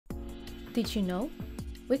Did you know?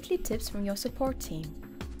 Weekly tips from your support team.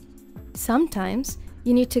 Sometimes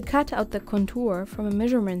you need to cut out the contour from a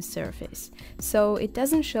measurement surface, so it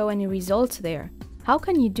doesn't show any results there. How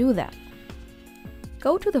can you do that?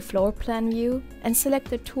 Go to the floor plan view and select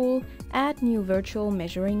the tool Add New Virtual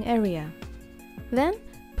Measuring Area. Then,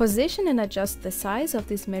 position and adjust the size of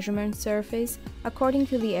this measurement surface according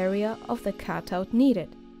to the area of the cutout needed.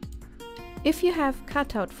 If you have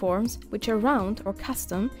cutout forms which are round or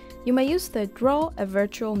custom, you may use the Draw a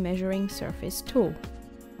Virtual Measuring Surface tool.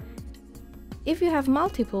 If you have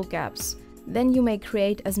multiple gaps, then you may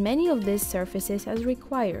create as many of these surfaces as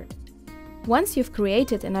required. Once you've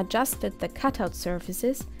created and adjusted the cutout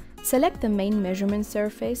surfaces, select the main measurement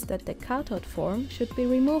surface that the cutout form should be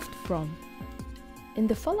removed from. In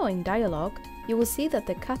the following dialog, you will see that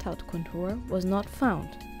the cutout contour was not found.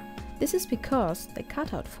 This is because the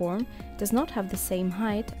cutout form does not have the same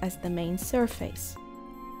height as the main surface.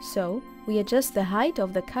 So, we adjust the height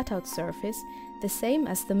of the cutout surface the same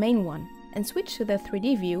as the main one and switch to the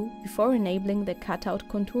 3D view before enabling the cutout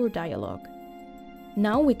contour dialog.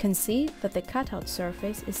 Now we can see that the cutout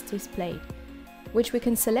surface is displayed, which we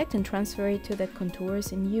can select and transfer it to the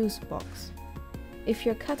Contours in Use box. If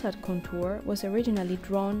your cutout contour was originally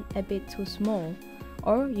drawn a bit too small,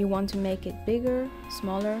 or you want to make it bigger,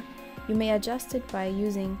 smaller, you may adjust it by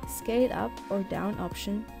using Scale Up or Down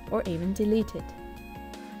option, or even delete it.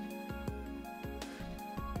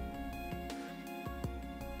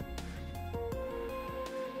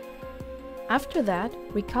 After that,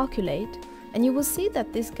 recalculate, and you will see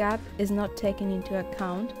that this gap is not taken into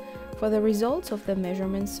account for the results of the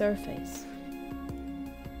measurement surface.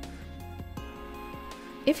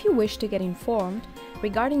 If you wish to get informed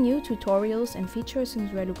regarding new tutorials and features in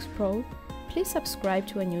ReluxPro, please subscribe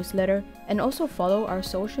to a newsletter and also follow our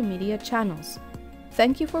social media channels.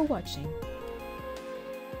 Thank you for watching.